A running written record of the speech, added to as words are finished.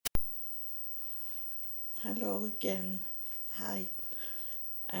Hello again. Hi.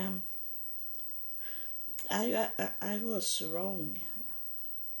 Um, I was wrong.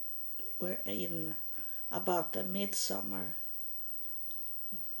 We're in about the midsummer.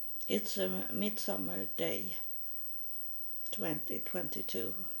 It's a midsummer day,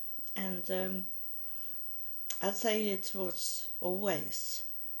 2022, and I'd say it was always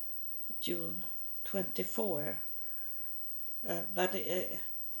June 24.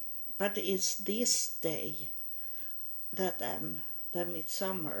 But it's this day that the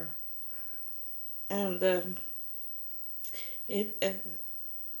midsummer, and it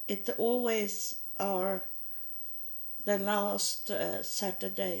it always are the last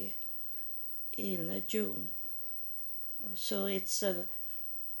Saturday in June. So it's a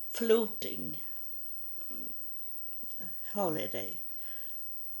floating holiday.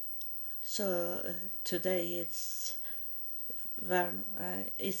 So today it's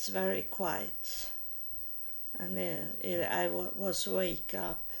very quiet, and was wake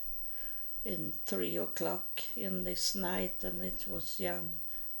up in 3 o'clock in this night, and it was young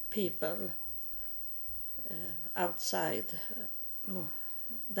people outside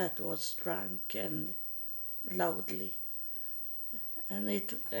that was drunk and loudly, and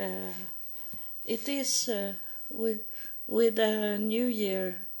it is with the New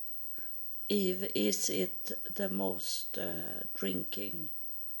Year Eve. Is it the most drinking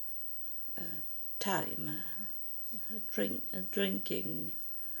time, drinking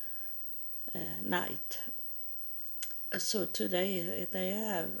night? So today they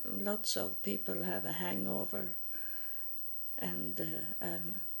have lots of people have a hangover, and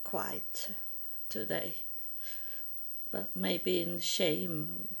I'm quiet today, but maybe in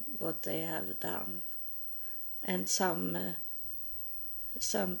shame what they have done, and some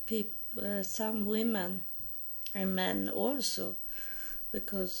people, some women and men also,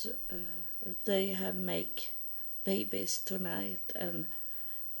 because they have make babies tonight, and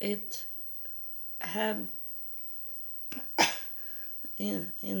it have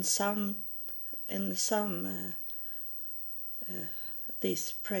in some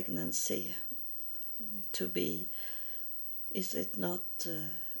this pregnancy to be, is it not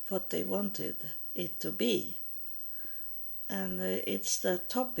what they wanted it to be? And it's the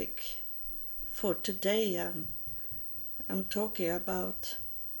topic for today. I'm talking about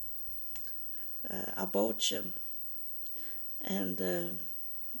abortion, and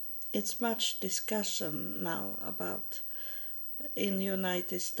it's much discussion now about in the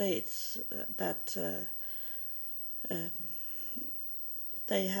United States that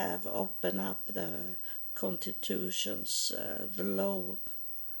they have opened up the constitutions, the law,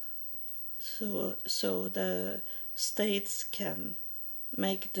 so the states can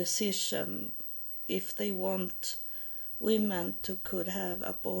make decision if they want women to could have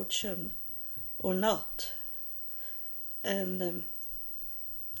abortion or not. And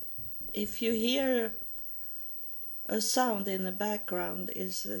if you hear a sound in the background,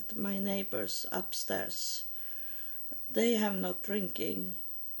 is that my neighbors upstairs. They have not drinking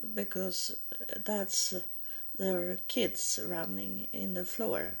because that's their kids running in the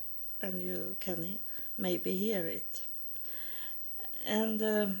floor, and you can maybe hear it.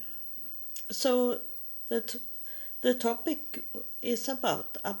 And so the topic is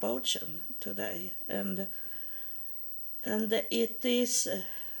about abortion today, and it is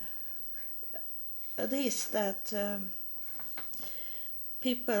this that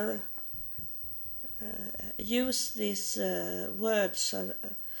people use these words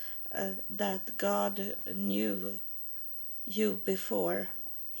that God knew you before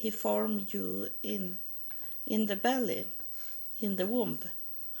He formed you in the belly, in the womb,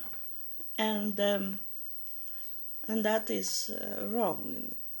 and that is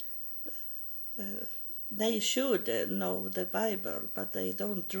wrong. They should know the Bible, but they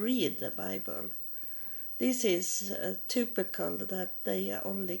don't read the Bible. This is typical that they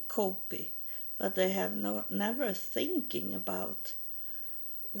only copy, but they have never thinking about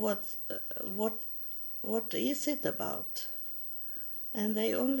what is it about, and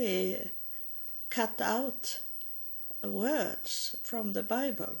they only cut out words from the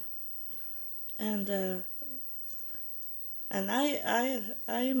Bible, and I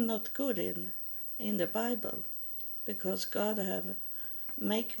am not good in the Bible, because God have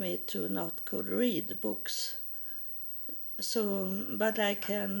make me to not could read books. So, but I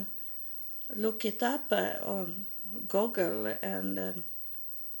can look it up on Google and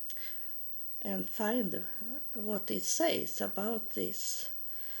find what it says about this.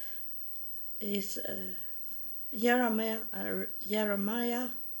 Is Jeremiah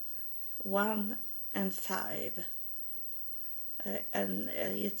 1 and 5, and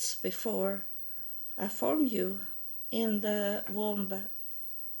it's before I formed you in the womb,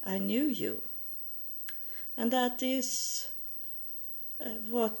 I knew you. And that is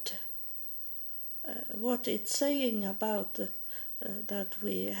what it's saying about that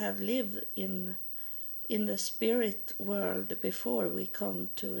we have lived in the spirit world before we come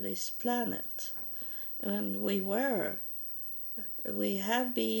to this planet. And we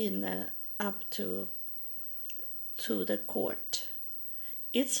have been up to the court.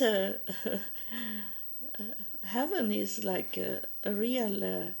 It's heaven is like a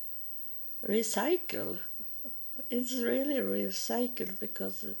real recycle. It's really recycled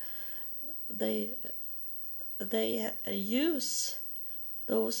because they use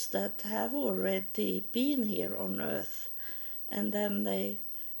those that have already been here on earth, and then they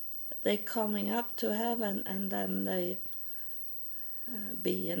coming up to heaven, and then they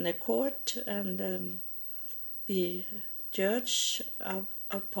be in the court and be judged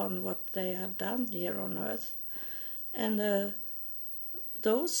upon what they have done here on earth. And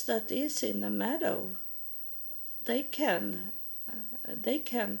those that is in the meadow, they can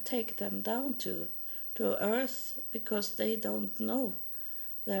take them down to earth because they don't know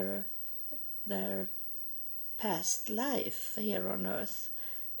their past life here on earth,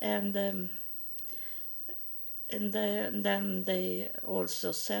 and then they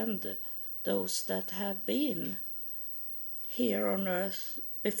also send those that have been here on earth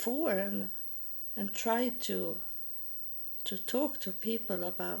before and try to talk to people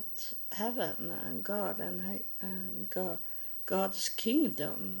about heaven and God and God's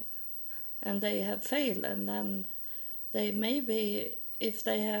kingdom, and they have failed, and then they maybe, if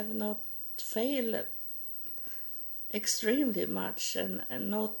they have not failed extremely much and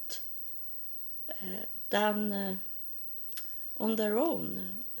not done on their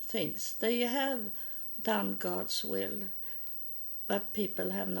own things, they have done God's will, but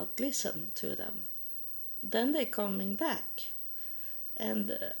people have not listened to them. Then they're coming back,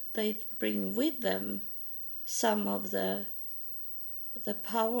 and they bring with them some of the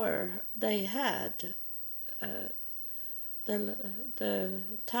power they had the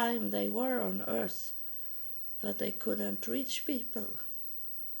time they were on earth, but they couldn't reach people.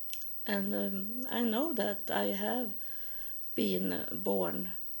 And I know that I have been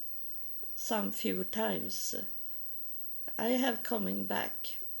born some few times. I have coming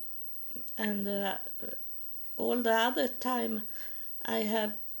back, and all the other time I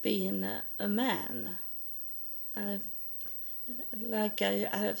have been a man. Like I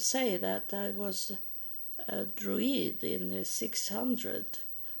have said that I was a druid in the 600,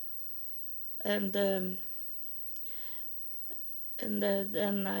 and then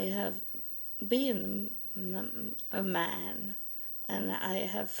I have been a man, and I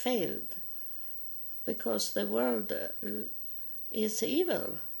have failed because the world is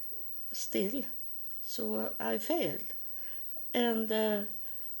evil still, so I failed. And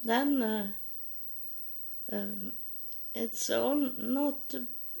then it's all not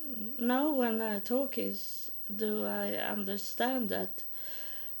now when I talk do I understand that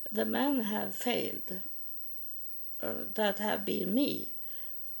the men have failed, that have been me,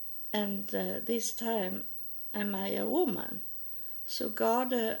 and this time am I a woman, so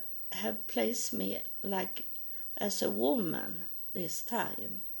God have placed me like as a woman this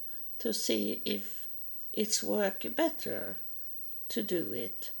time to see if it's work better to do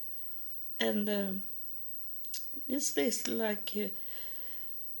it. And is this like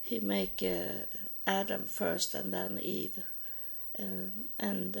he make Adam first and then Eve,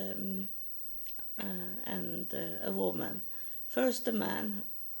 and a woman, first a man,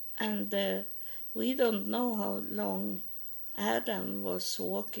 and we don't know how long Adam was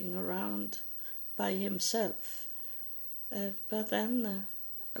walking around by himself, but then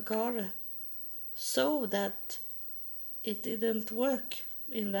God saw that it didn't work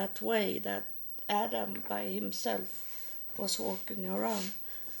in that way, that Adam by himself was walking around,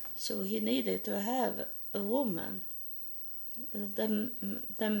 so he needed to have a woman. The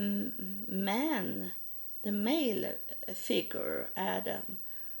man, the male figure, Adam,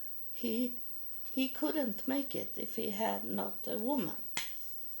 he couldn't make it if he had not a woman.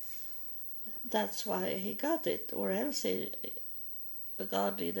 That's why he got it, or else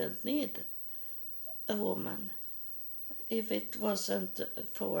God didn't need a woman. If it wasn't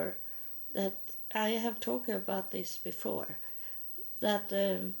for that, I have talked about this before, that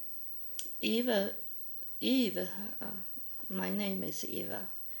Eve, my name is Eva.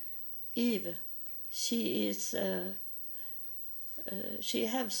 Eve, she is, she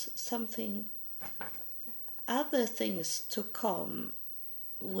has something, other things to come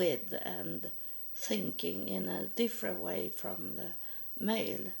with, and thinking in a different way from the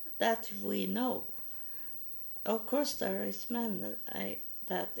male. That we know. of course there is men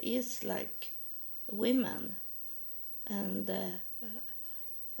that is like women, and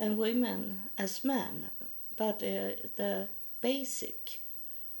women as men, but the basic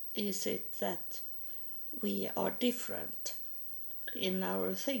is it that we are different in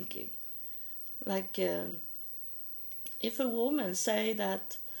our thinking. Like if a woman say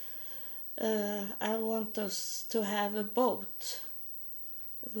that I want us to have a boat,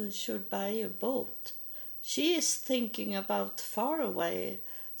 we should buy a boat, she is thinking about far away,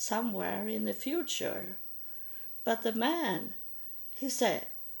 somewhere in the future. But the man, he said,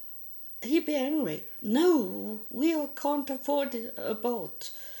 he be angry. No, we can't afford a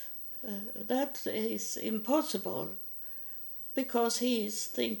boat. That is impossible, because he is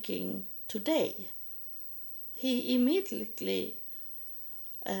thinking today. He immediately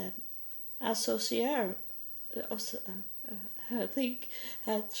associate. I think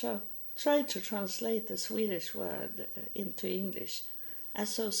I tried to translate the Swedish word into English.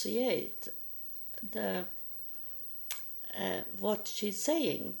 Associate the what she's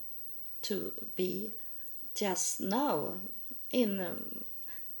saying to be just now in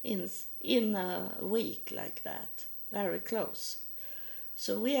a week like that, very close.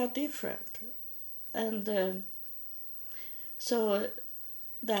 So we are different, and so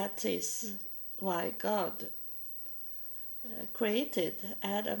that is why God created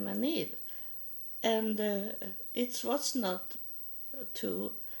Adam and Eve, and it was not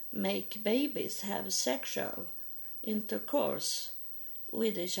to make babies have sexual intercourse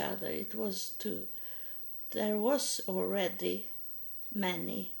with each other. It was to, there was already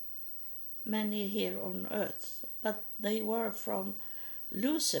many here on earth, but they were from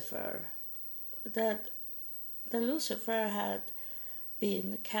Lucifer. That the Lucifer had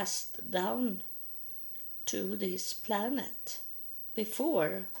been cast down to this planet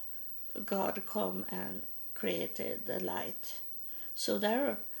before God come and created the light. So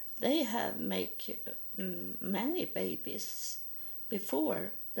they have make many babies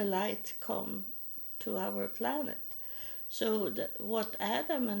before the light come to our planet. So what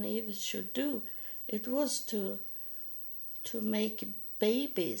Adam and Eve should do, it was to make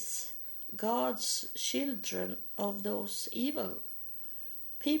babies, God's children of those evil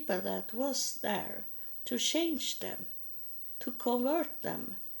people that was there, to change them, to convert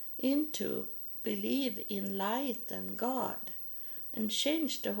them into believe in light and God, and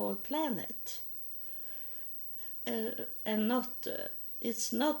change the whole planet. And not,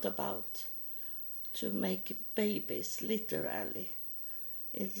 it's not about to make babies literally.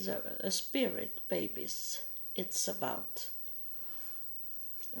 It's a spirit babies it's about.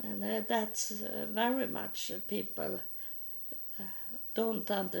 And that's very much people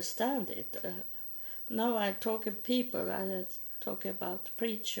don't understand it. Now I talk to people, I talk about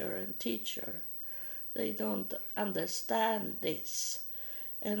preacher and teacher. They don't understand this.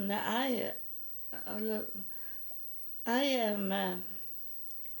 And I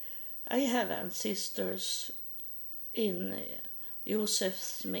have ancestors in Joseph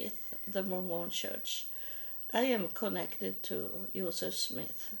Smith, the Mormon Church. I am connected to Joseph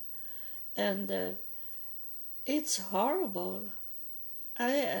Smith, and it's horrible.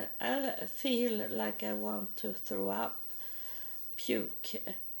 I feel like I want to throw up, puke,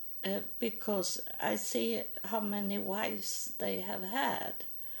 because I see how many wives they have had,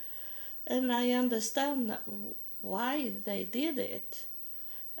 and I understand why they did it.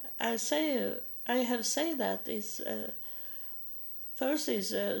 I have said that is first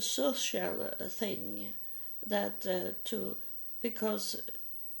is a social thing, that because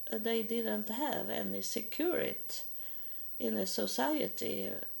they didn't have any security in a society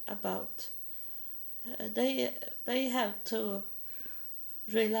about they have to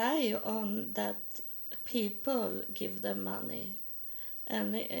rely on that people give them money,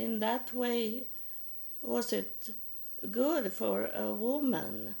 and in that way was it good for a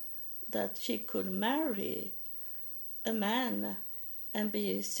woman that she could marry a man and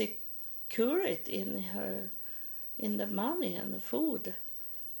be secure in the money and the food,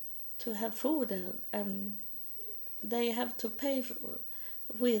 to have food, and they have to pay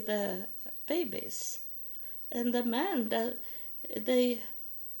with babies. And the man, that they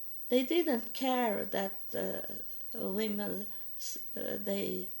didn't care that women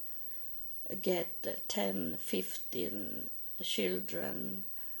they get 10, 15 children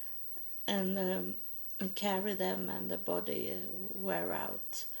and carry them, and the body wear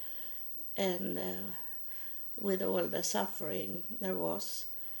out, and with all the suffering there was,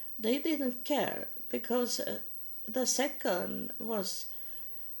 they didn't care, because the second was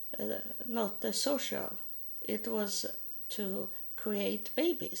not the social, it was to create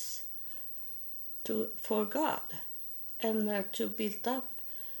babies. for God, and to build up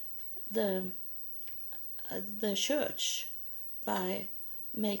the church by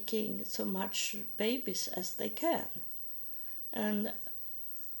making so much babies as they can, and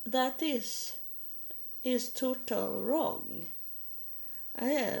that is total wrong.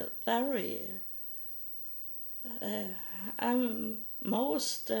 Very. I'm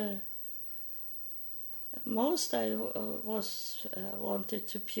most I was wanted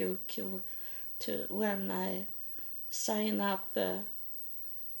to puke to when I sign up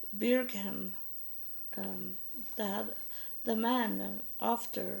Birgham, the man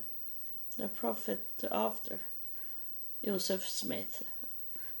after the prophet after Joseph Smith.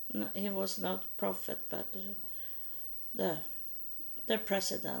 No, he was not prophet, but the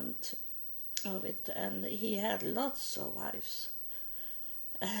president of it, and he had lots of wives.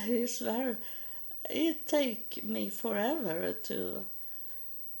 It's very. It take me forever to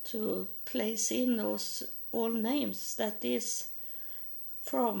place in those all names that is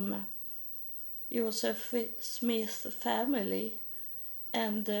from Joseph Smith family,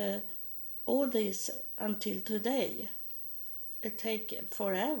 and all this until today. It take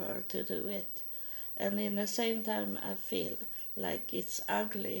forever to do it, and in the same time I feel like it's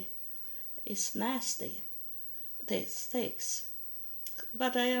ugly, it's nasty, these things.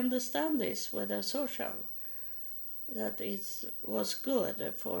 But I understand this with the social, that it was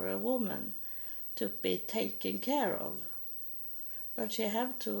good for a woman to be taken care of, but she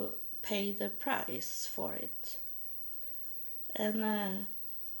have to pay the price for it. And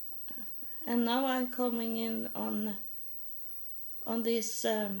now I'm coming in on this.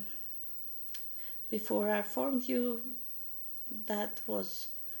 Before I formed you, that was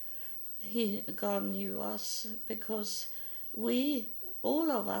God knew us, because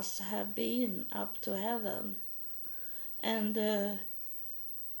all of us have been up to heaven, and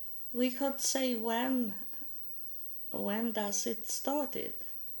we can't say when does it started,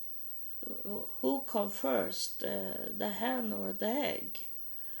 who come first, the hen or the egg,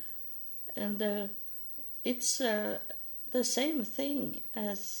 and it's the same thing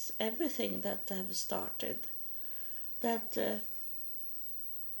as everything that have started, that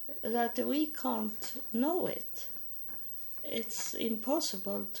we can't know it. It's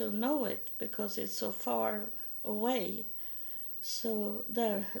impossible to know it because it's so far away. So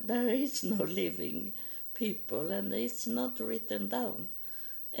there is no living people, and it's not written down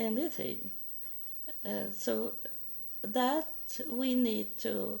anything. So that we need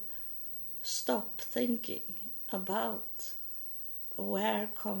to stop thinking about where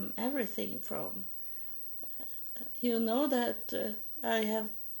come everything from. You know that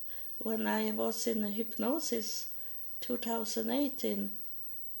when I was in hypnosis 2018,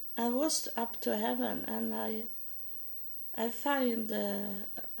 I was up to heaven, and I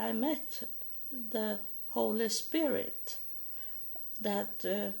met the Holy Spirit, that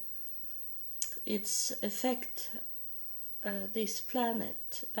it's affect this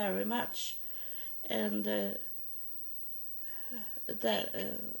planet very much, and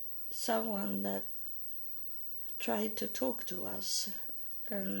someone that tried to talk to us,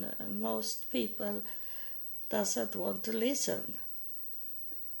 and most people doesn't want to listen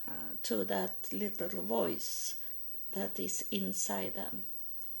to that little voice that is inside them.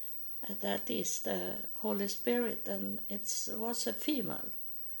 That is the Holy Spirit, and it was a female.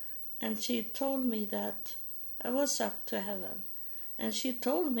 And she told me that I was up to heaven, and she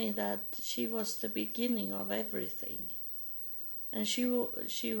told me that she was the beginning of everything, and she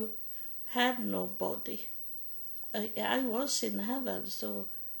had no body. I was in heaven, so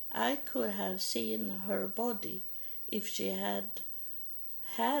I could have seen her body if she had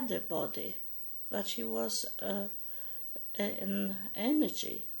a body, but she was an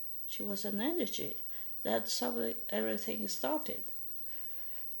energy. She was an energy. That's how everything started.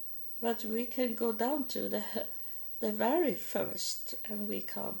 But we can go down to the very first, and we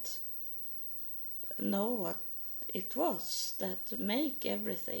can't know what it was that make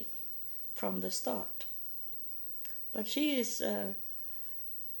everything from the start. But she is the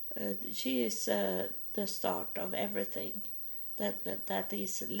start of everything that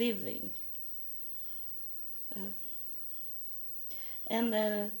is living,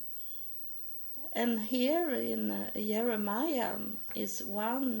 and here in Jeremiah is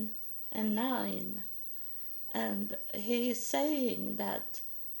 1:9, and he is saying that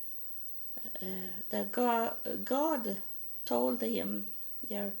God told him,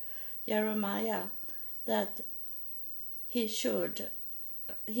 Jeremiah, that he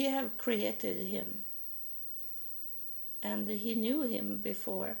have created him, and he knew him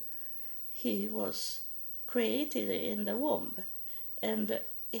before he was created in the womb, and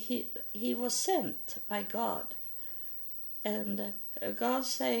he was sent by God, and God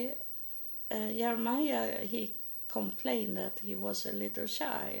say Jeremiah, he complained that he was a little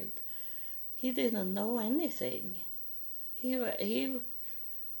child. He didn't know anything. He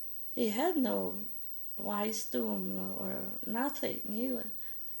had no wisdom or nothing.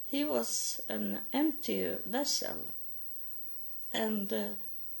 He was an empty vessel, and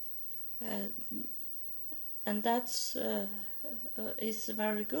that's is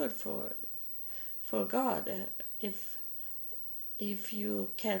very good for God if you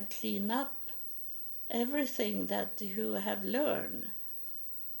can clean up everything that you have learned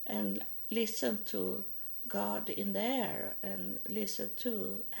and listen to God in the air and listen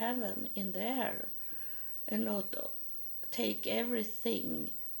to heaven in the air and not take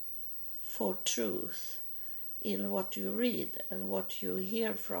everything for truth in what you read and what you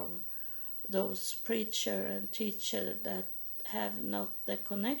hear from those preacher and teacher that have not the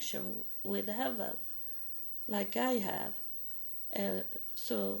connection with heaven like I have.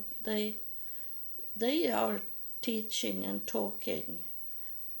 So they are teaching and talking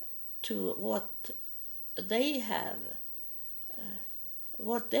to what they have,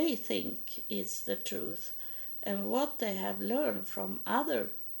 what they think is the truth, and what they have learned from other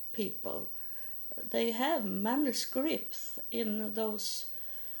people. They have manuscripts in those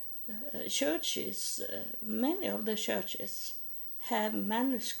churches. Many of the churches have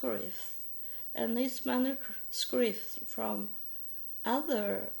manuscripts, and these manuscripts from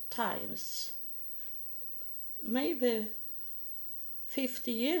other times, maybe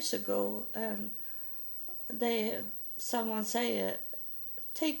 50 years ago, and someone say,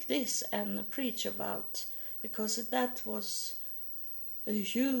 take this and preach about, because that was a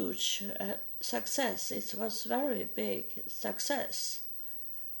huge success. It was very big success.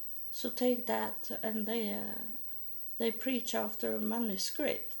 So take that, and they preach after a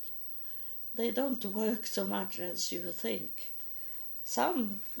manuscript. They don't work so much as you think.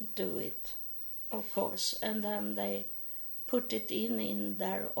 Some do it, of course, and then they put it in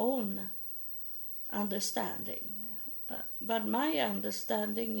their own understanding. But my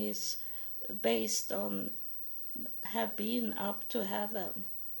understanding is based on have been up to heaven,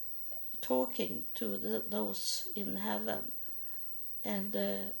 talking to those in heaven, and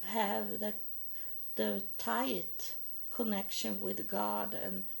have the tight connection with God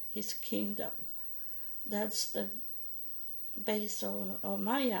and His kingdom. That's the base of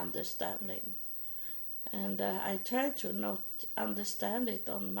my understanding. And I try to not understand it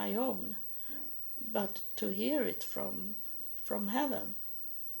on my own, but to hear it from heaven.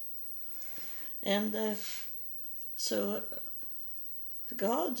 And so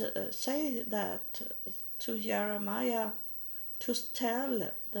God say that to Jeremiah to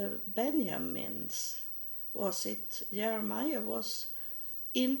tell the Benjamins. Was it Jeremiah was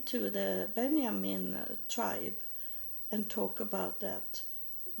into the Benjamin tribe and talk about that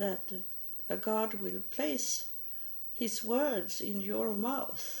God will place His words in your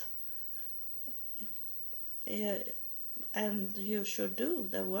mouth, and you should do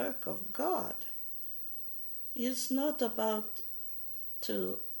the work of God. It's not about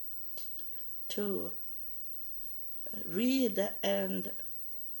to read and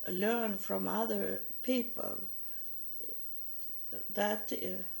learn from other people. That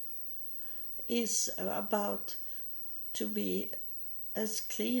is about to be as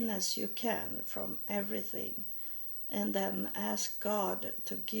clean as you can from everything, and then ask God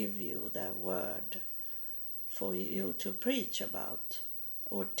to give you the word for you to preach about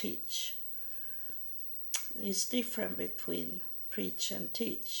or teach. It's different between preach and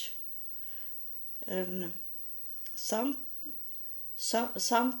teach. And some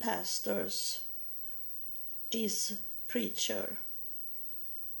pastors is preacher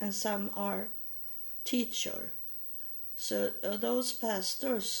and some are teacher. So those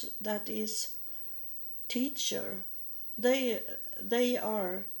pastors that is teacher, they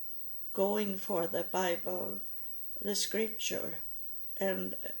are going for the Bible, the scripture,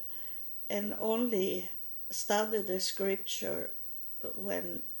 and only study the scripture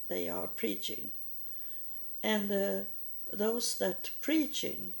when they are preaching. And those that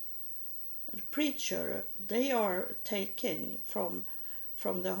preacher, they are taking from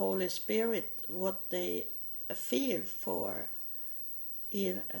the Holy Spirit what they feel for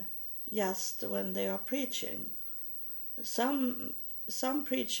in just when they are preaching. Some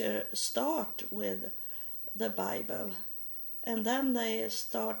preacher start with the Bible, and then they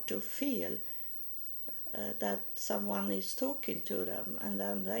start to feel that someone is talking to them, and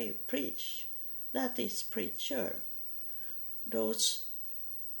then they preach. That is preacher. Those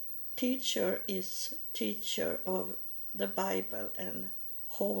teacher is teacher of the Bible and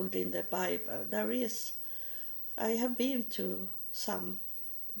hold in the Bible. I have been to some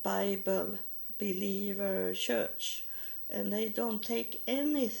Bible believer church, and they don't take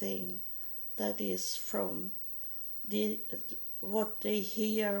anything that is from what they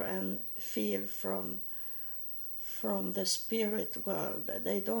hear and feel from the spirit world.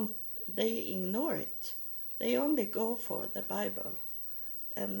 They ignore it. They only go for the Bible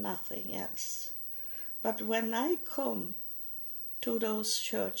and nothing else. But when I come to those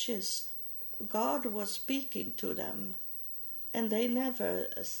churches, God was speaking to them, and they never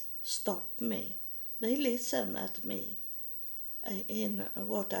stopped me. They listened at me in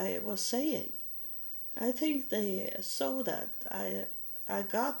what I was saying. I think they saw that I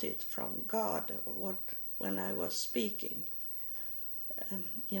got it from God when I was speaking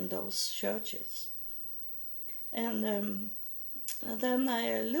in those churches. And then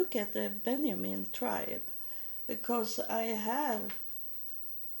I look at the Benjamin tribe, because I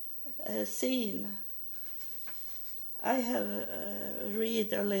have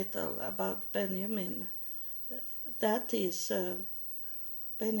read a little about Benjamin. That is,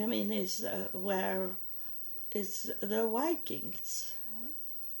 Benjamin is where is the Vikings,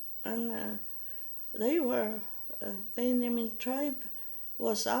 and Benjamin tribe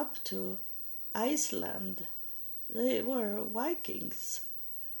was up to Iceland. They were Vikings,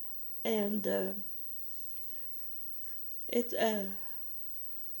 and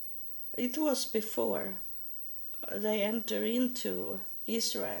it was before they enter into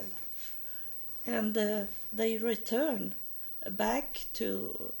Israel, and they return back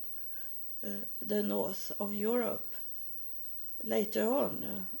to the north of Europe later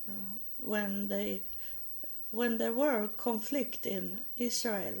on, when there were conflict in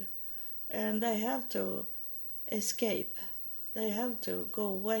Israel, and they have to escape. They have to go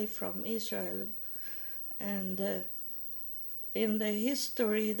away from Israel, and in the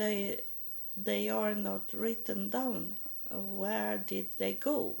history they are not written down. Where did they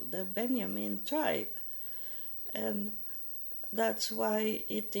go? The Benjamin tribe, and that's why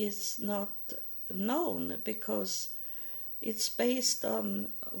it is not known, because it's based on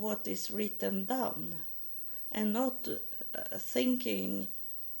what is written down, and not thinking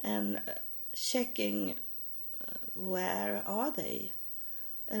and checking where are they,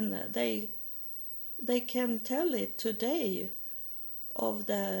 and they can tell it today of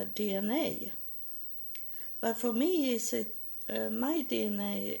the DNA. But for me, is it my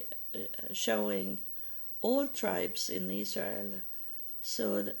DNA showing all tribes in Israel?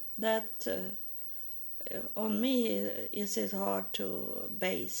 So that on me is it hard to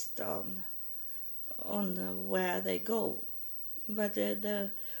based on where they go. But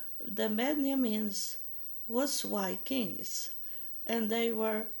the Benjamins was Vikings, and they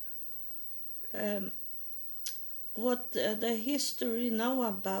were what the history know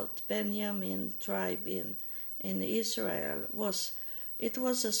about Benjamin tribe in Israel was, it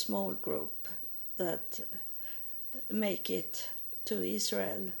was a small group that make it to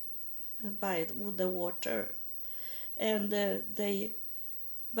Israel by the water, and the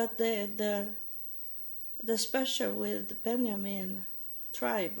special with Benjamin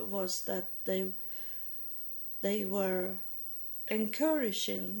tribe was that they were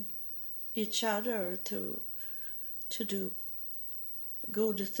encouraging each other to do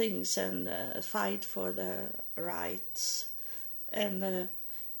good things and fight for the rights, and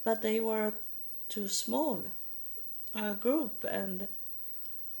but they were too small a group, and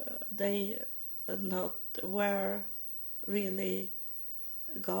they not were really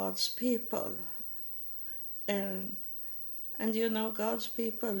God's people, and you know, God's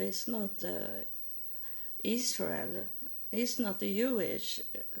people is not Israel, is not the Jewish.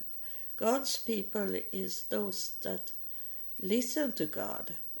 God's people is those that listen to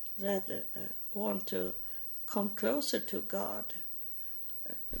God, that want to come closer to God.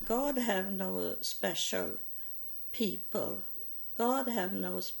 God have no special people. God have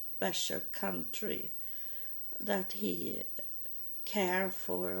no special country that he care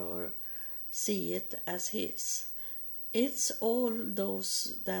for or see it as his. It's all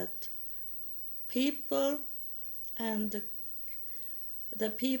those that people and the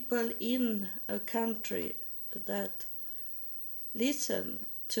people in a country that listen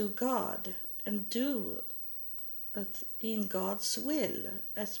to God and do in God's will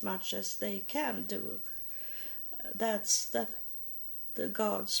as much as they can do. That's the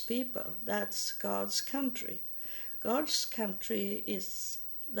God's people. That's God's country. God's country is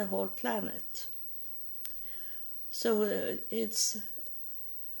the whole planet. So it's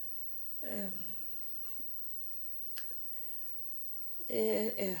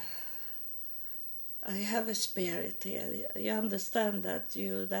I have a spirit here. You understand that,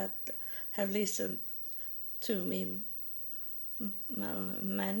 you that have listened to me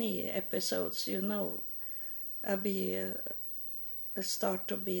many episodes, you know I start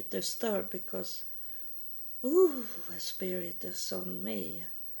to be disturbed because a spirit is on me,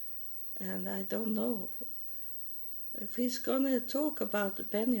 and I don't know if he's gonna talk about the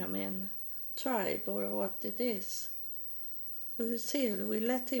Benjamin tribe or what it is. We see, we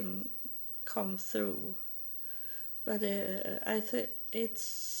let him come through, but I think it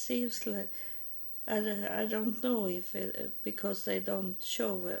seems like I don't know if because they don't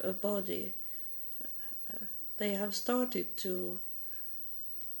show a body, they have started to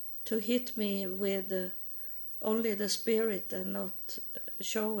hit me with only the spirit and not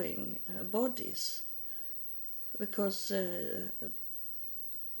showing bodies, because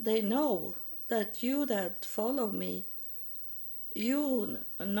they know that you that follow me, you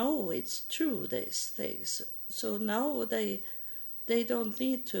know it's true, these things. So now they don't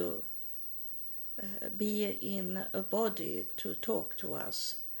need to be in a body to talk to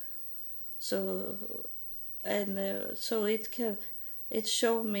us. So so it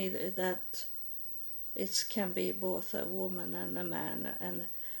showed me that it can be both a woman and a man,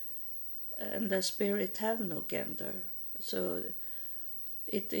 and the spirit have no gender. So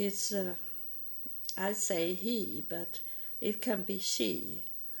it is, I say he, but it can be she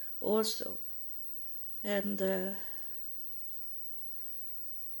also. And the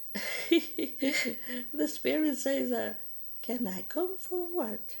spirit says, can I come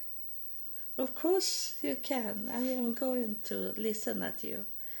forward? Of course you can. I am going to listen at you.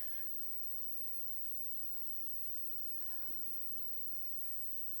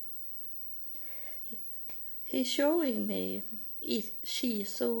 He's showing me, she's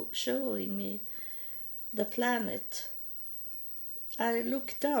so showing me the planet. I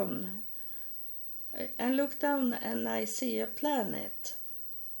look down and I see a planet.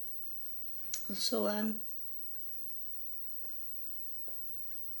 So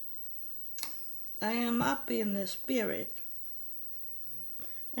I am up in the spirit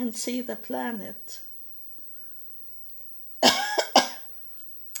and see the planet.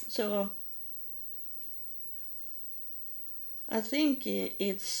 So I think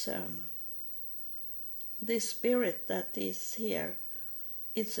it's this spirit that is here.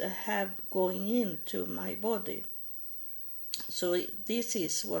 It's a have going into my body. So this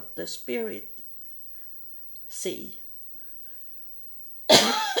is what the spirit see.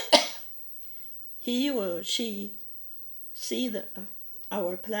 He or she see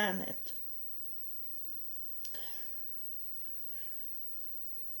our planet.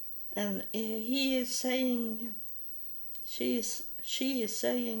 And he is saying, she is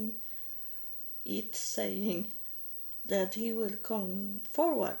saying, it's saying that he will come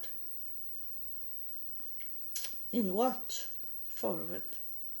forward. In what forward?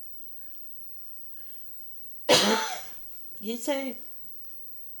 He say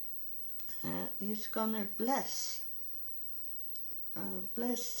he's gonna bless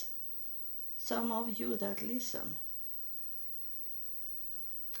some of you that listen.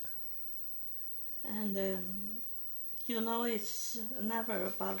 And you know, it's never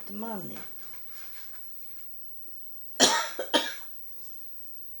about money.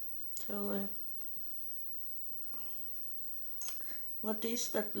 So what is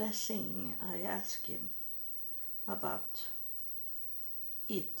the blessing? I ask him about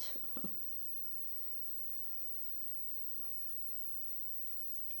it.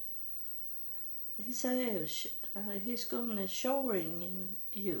 He says he's gonna showering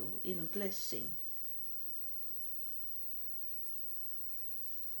you in blessing.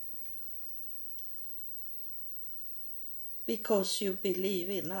 Because you believe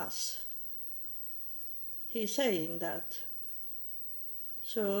in us. He's saying that.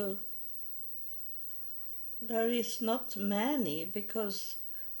 So there is not many, because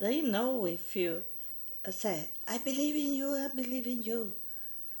they know if you say, I believe in you, I believe in you.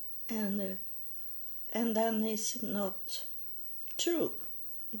 And then it's not true.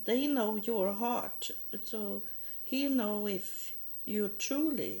 They know your heart. So he know if you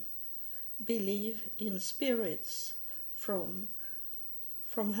truly believe in spirits from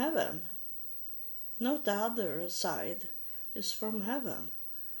heaven. Not the other side, is from heaven.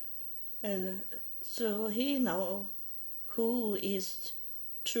 So he know who is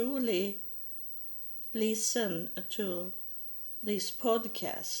truly listen to this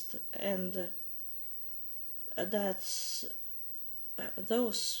podcast, and that's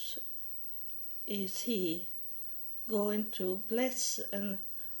those is he going to bless, and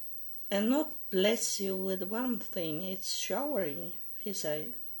not bless you with one thing. It's showering, he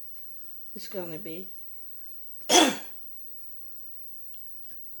say. it's gonna be.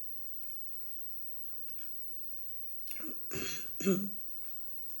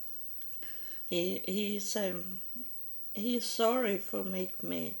 He's sorry for make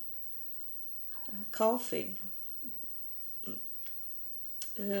me coughing,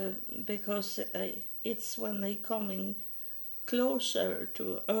 because it's when they coming closer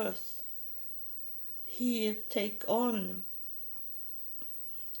to Earth, he take on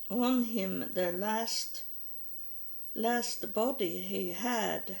him the last body he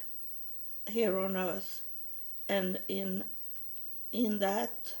had here on Earth, and in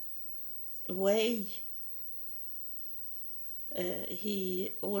that way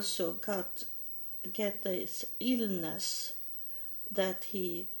he also get this illness that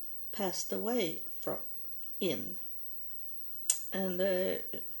he passed away from in, and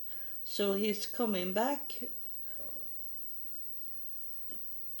so he's coming back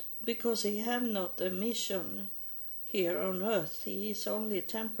because he have not a mission here on Earth. He is only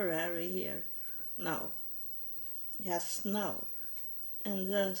temporary here now. Yes, now.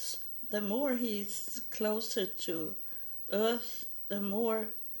 And thus, the more he's closer to Earth, the more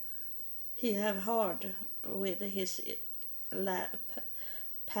he have hard with his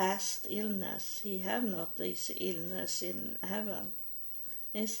past illness. He have not this illness in heaven.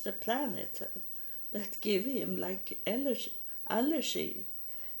 It's the planet that give him like allergy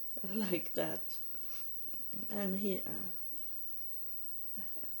like that, and he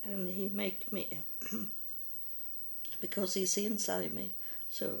make me because he's inside me,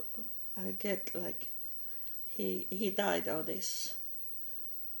 so I get like he died of this,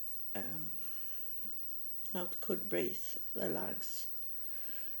 not could breathe the lungs.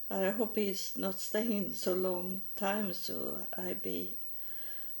 I hope he's not staying so long time, so I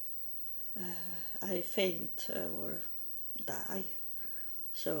faint or die.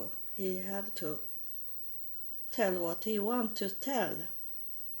 So he have to tell what he want to tell.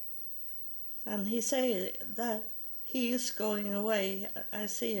 And he say that he is going away. I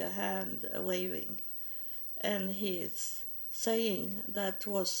see a hand waving, and he is saying that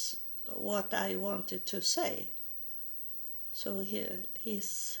was what I wanted to say. So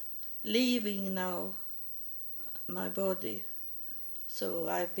he's leaving now my body, so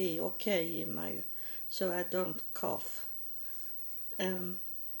I be okay so I don't cough.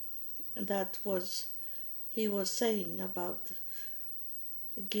 That was he was saying about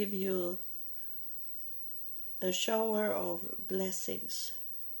give you a shower of blessings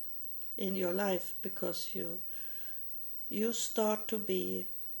in your life, because you start to be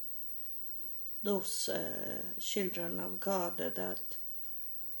those children of God that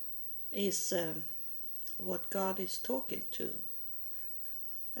is what God is talking to,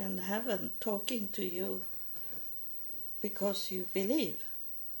 and heaven talking to you because you believe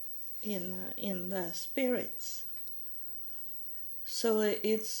in the spirits. So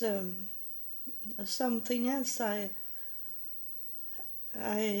it's something else I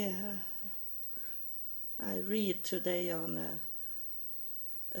read today on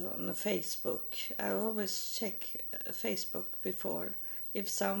Facebook. I always check Facebook before if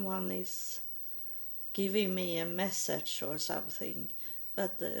someone is giving me a message or something,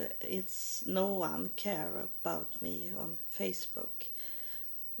 but it's no one care about me on Facebook.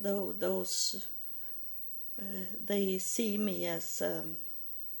 Though those they see me as an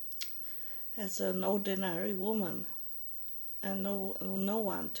ordinary woman and no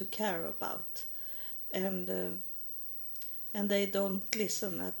one to care about, and they don't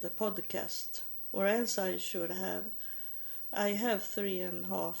listen at the podcast, or else I have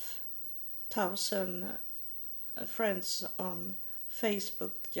 3,500 friends on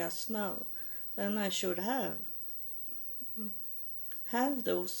Facebook just now. Then I should have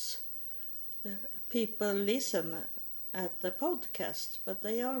those people listen at the podcast, but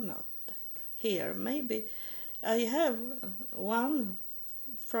they are not here. Maybe I have one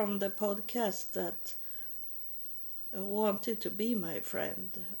from the podcast that wanted to be my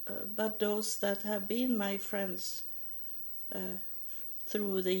friend, but those that have been my friends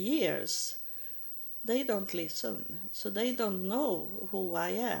through the years, they don't listen, so they don't know who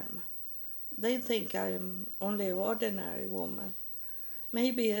I am. They think I am only an ordinary woman.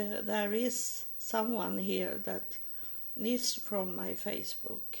 Maybe there is someone here that is from my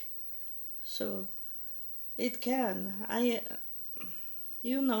Facebook, so it can.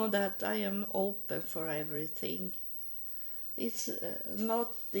 You know that I am open for everything. It's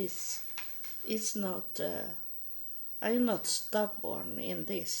not this. It's not. I'm not stubborn in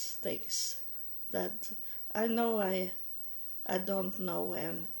these things. That I know I don't know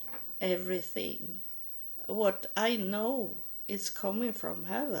everything. What I know is coming from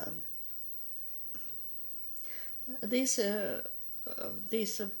heaven. this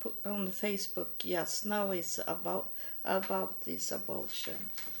on Facebook just now is about this abortion,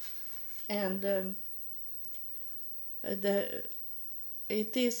 and the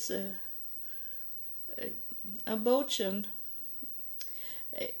it is abortion.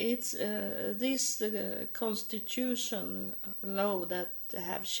 It's this constitution law that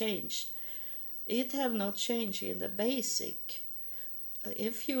have changed. It have not changed in the basic.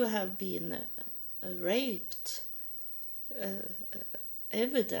 If you have been raped,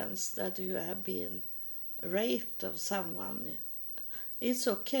 evidence that you have been raped of someone, it's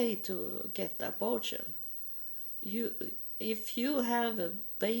okay to get abortion. If you have a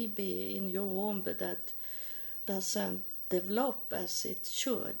baby in your womb that doesn't develop as it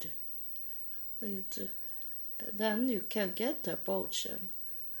should, then you can get abortion.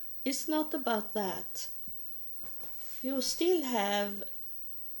 It's not about that. You still have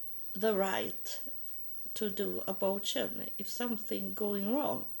the right to do abortion if something going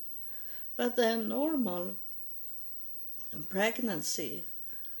wrong. But the normal pregnancy,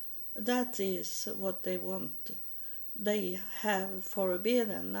 that is what they want. They have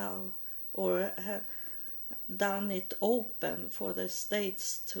forbidden now, or have done it open for the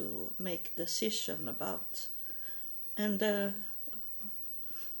states to make decision about. And that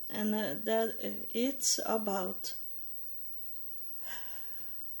it's about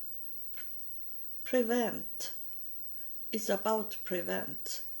prevent. It's about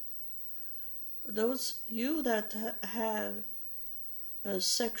prevent. Those you that have a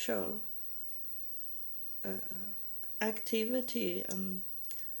sexual activity and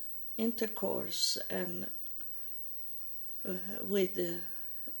intercourse and with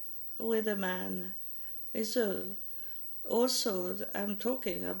a man is also, I'm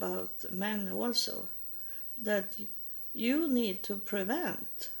talking about men also, that you need to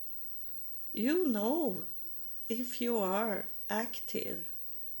prevent. You know if you are active,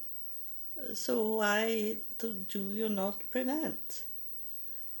 so why do you not prevent?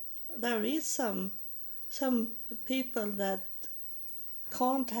 There is some people that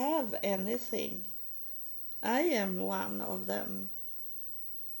can't have anything. I am one of them,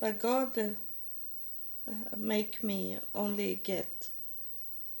 but God make me only get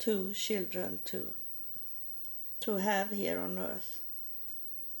 2 children to have here on earth,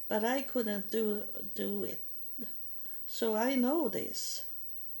 but I couldn't do it. So I know this.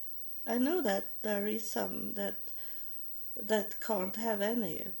 I know that there is some that can't have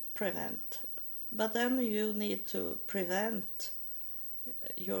any prevent, but then you need to prevent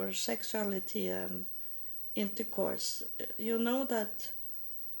your sexuality and intercourse. You know that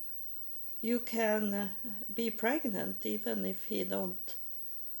you can be pregnant even if he don't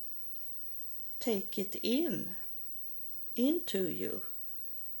take it into you,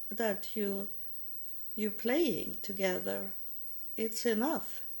 that you playing together, it's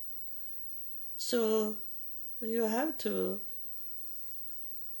enough. So you have to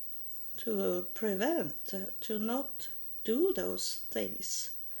prevent, to not do those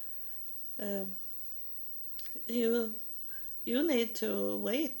things. You need to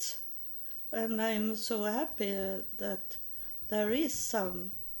wait, and I'm so happy that there is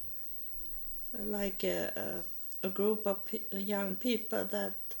some, like a group of young people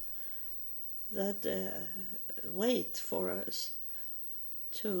that wait for us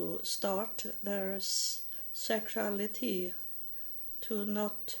to start their sexuality, to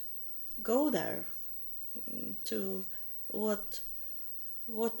not go there, to what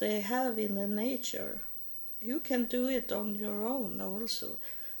they have in the nature. You can do it on your own also.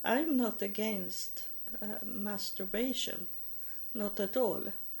 I'm not against masturbation, not at all.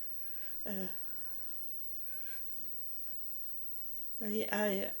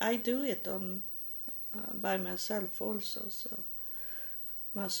 I do it on by myself also, so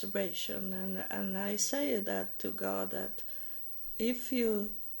masturbation, and I say that to God, that if you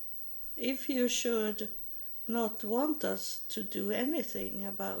should not want us to do anything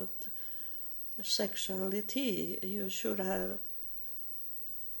about sexuality, you should have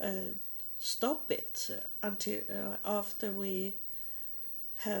stop it until after we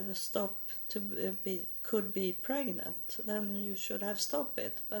have stopped to could be pregnant. Then you should have stopped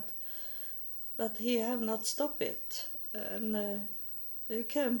it, but he have not stopped it, and you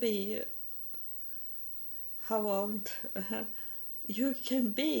can be how old you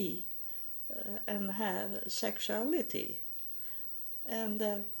can be and have sexuality,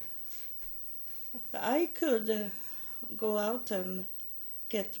 and I could go out and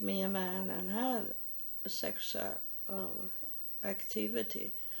get me a man and have a sexual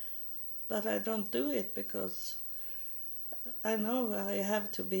activity, but I don't do it because I know I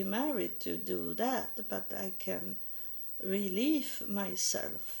have to be married to do that, but I can relieve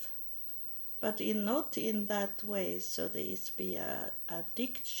myself. But not in that way, so that it be a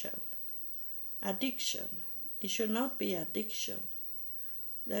addiction. Addiction. It should not be addiction.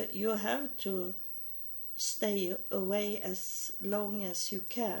 That you have to stay away as long as you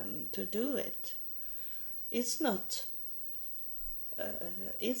can to do it. It's not.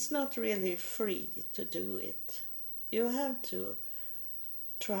 It's not really free to do it. You have to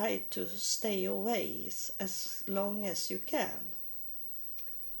try to stay away as long as you can.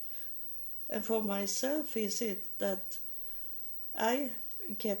 And for myself, is it that I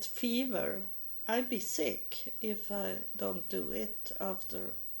get fever, I be sick if I don't do it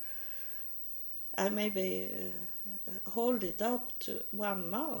after. I maybe hold it up to 1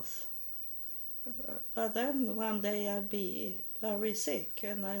 month, but then one day I'll be very sick,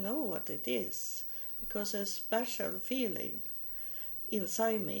 and I know what it is, because a special feeling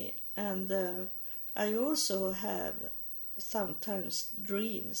inside me. And I also have sometimes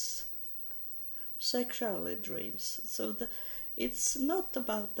dreams, sexual dreams. So it's not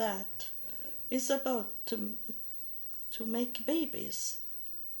about that. It's about to make babies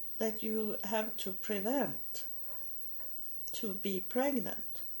that you have to prevent to be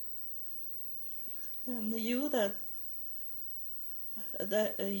pregnant. And you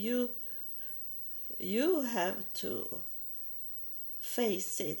have to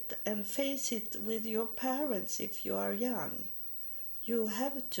face it, and face it with your parents if you are young. You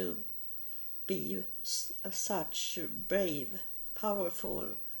have to be such brave,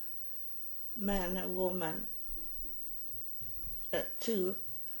 powerful man and woman to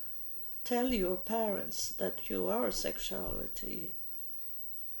tell your parents that you are sexually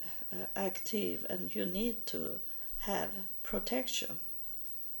active and you need to have protection.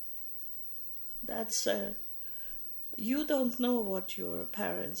 That's you don't know what your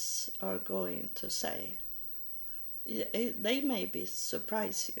parents are going to say. They maybe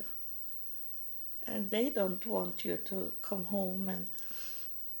surprise you, and they don't want you to come home and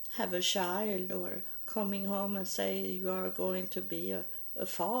have a child, or coming home and say you are going to be a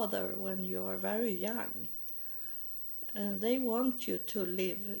father when you are very young. And they want you to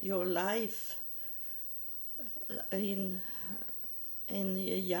live your life in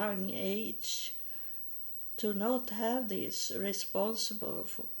a young age, to not have this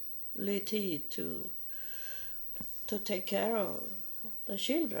responsibility to take care of the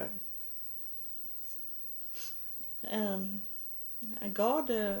children.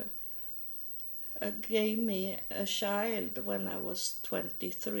 God gave me a child when I was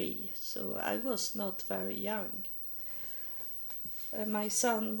 23, so I was not very young. My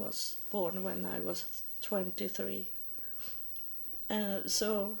son was born when I was 23.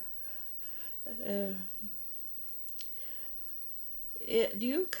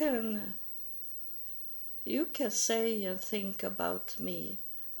 You can say and think about me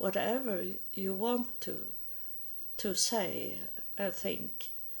whatever you want to say and think,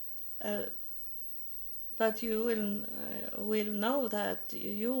 but you will know that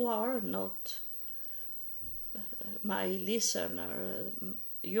you are not my listener.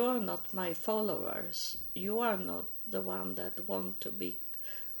 You are not my followers. You are not the one that want to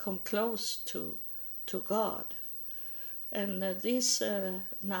come close to God. And this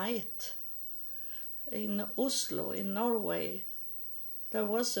night in Oslo, in Norway, there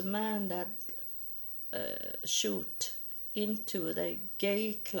was a man that shoot into the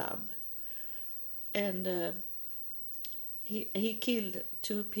gay club, and he killed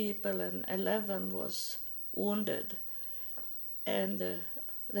 2 people and 11 was wounded, and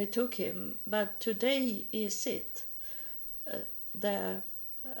they took him. But today is the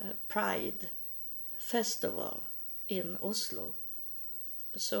Pride festival in Oslo,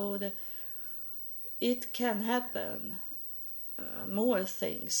 so it can happen more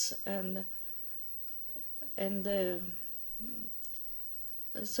things, and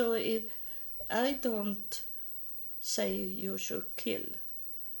so I don't say you should kill.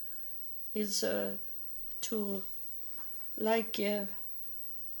 It's to like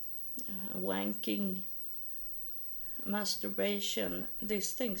wanking, masturbation,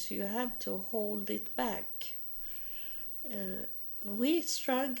 these things, you have to hold it back. We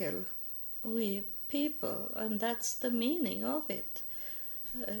struggle, we people, and that's the meaning of it.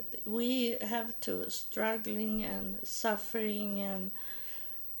 We have to struggling and suffering and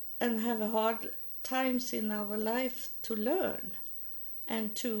have hard times in our life to learn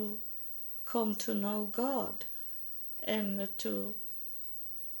and to come to know God, and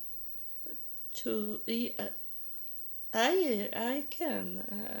I can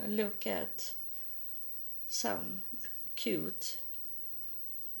look at some cute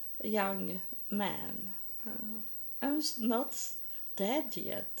young man. I'm not dead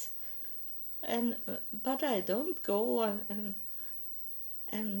yet, but I don't go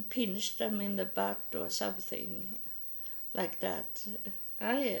and pinch them in the butt or something like that.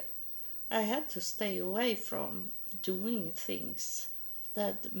 I had to stay away from doing things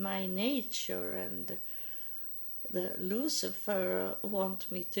that my nature and the Lucifer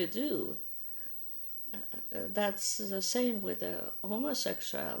want me to do. That's the same with the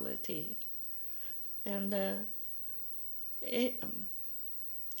homosexuality. And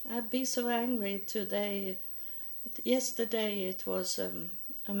I'd be so angry today. Yesterday it was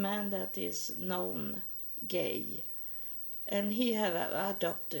a man that is known gay, and he have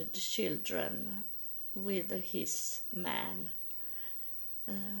adopted children with his man.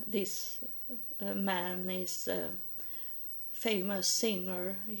 This man is a famous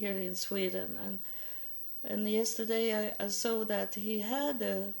singer here in Sweden, and yesterday I saw that he had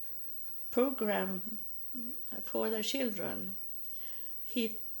a program for the children.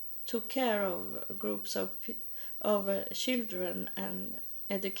 He took care of groups of children and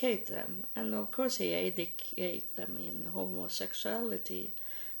educate them, and of course he educate them in homosexuality,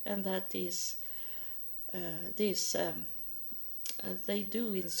 and that is this they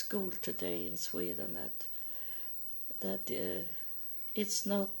do in school today in Sweden, that it's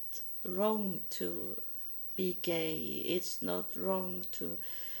not wrong to be gay, it's not wrong to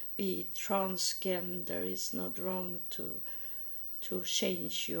be transgender, it's not wrong to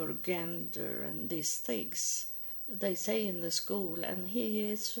change your gender and these things they say in the school, and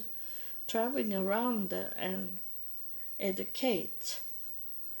he is traveling around and educate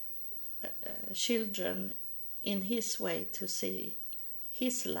children in his way to see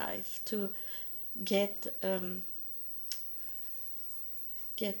his life, to get a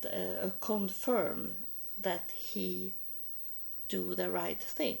confirm that he do the right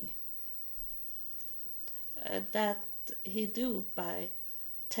thing. That he do by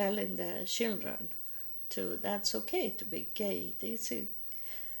telling the children to that's okay to be gay.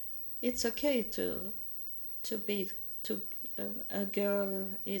 It's okay to be a girl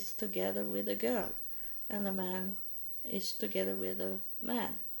is together with a girl, and a man is together with a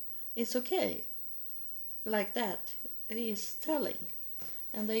man. It's okay, like that. He's telling,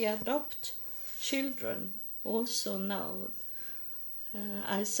 and they adopt children also now.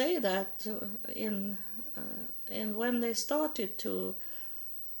 I say that in when they started to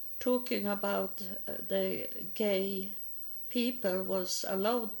talking about the gay people was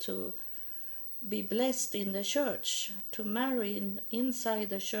allowed to be blessed in the church, to marry inside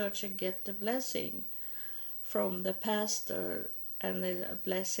the church and get the blessing from the pastor, and a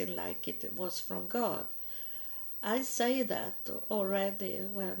blessing like it was from God. I say that already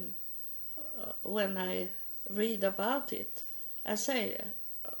when I read about it. I say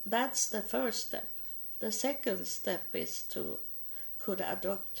that's the first step. The second step is to could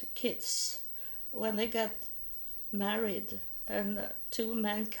adopt kids. When they get married and two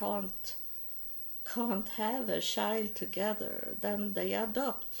men can't have a child together, then they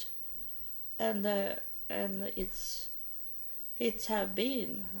adopt, and it's have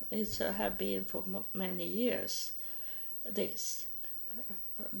been for many years. This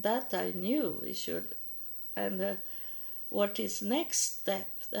that I knew we should, and what is next step?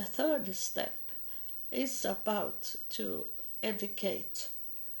 The third step is about to educate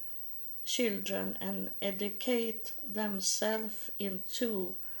children and educate themselves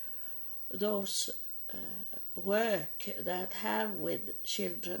into those work that have with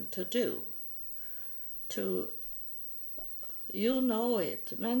children to do. You know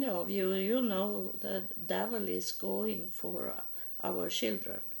it, many of you know the devil is going for our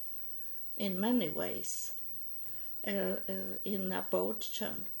children in many ways, in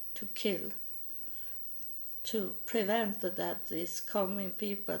abortion, to kill, to prevent that these coming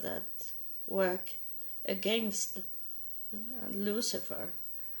people that work against Lucifer,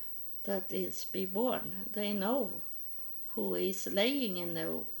 that is be born. They know who is laying in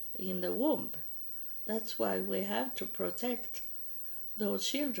the womb. That's why we have to protect those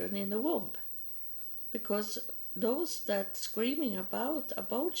children in the womb, because those that screaming about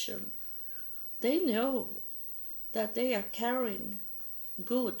abortion, they know that they are carrying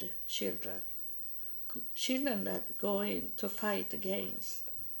good children that going to fight against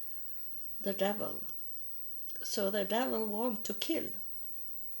the devil. So the devil want to kill.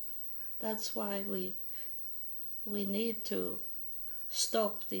 That's why we need to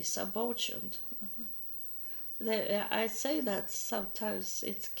stop this abortion. I say that sometimes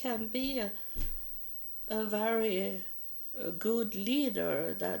it can be a very good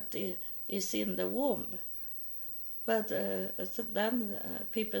leader that is in the womb, But then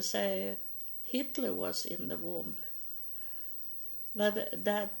people say Hitler was in the womb. But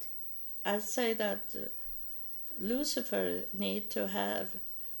that I say that Lucifer need to have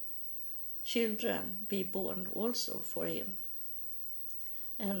children be born also for him,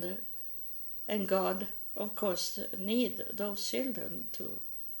 and God, of course, need those children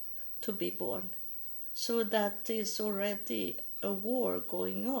to be born. So that is already a war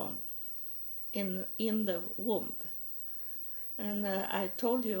going on in the womb. And I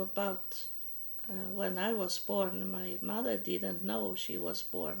told you about when I was born, my mother didn't know she was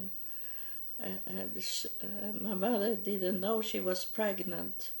born. My mother didn't know she was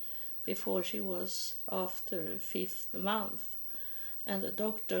pregnant before she was after 5th month. And the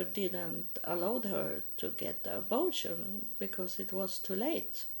doctor didn't allow her to get the abortion because it was too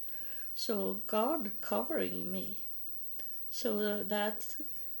late. So God covering me. So that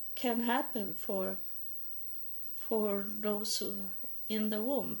can happen for those in the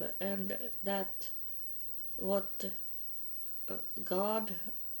womb, and that what God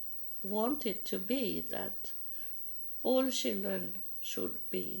wanted to be, that all children should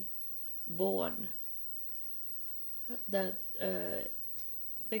be born, that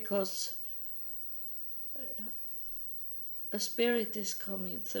because a spirit is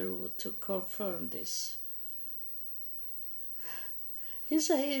coming through to confirm this. He's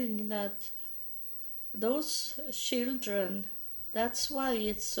saying that those children, that's why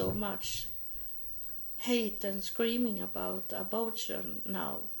it's so much hate and screaming about abortion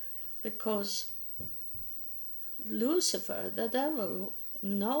now, because Lucifer, the devil,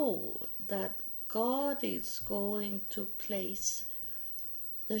 know that God is going to place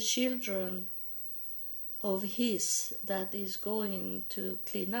the children of his that is going to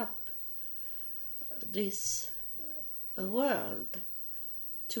clean up this world,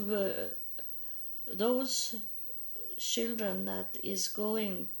 to those children that is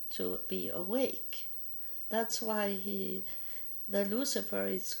going to be awake. That's why the Lucifer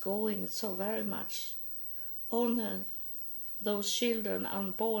is going so very much on those children,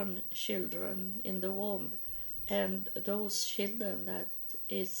 unborn children in the womb, and those children that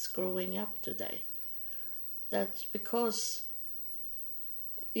is growing up today. That's because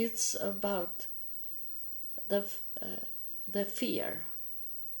it's about the fear.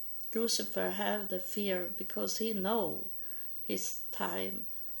 Lucifer have the fear because he know his time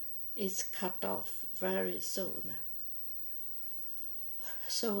is cut off very soon.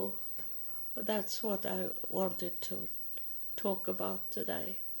 So that's what I wanted to talk about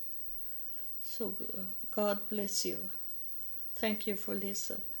today. So God bless you. Thank you for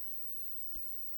listening.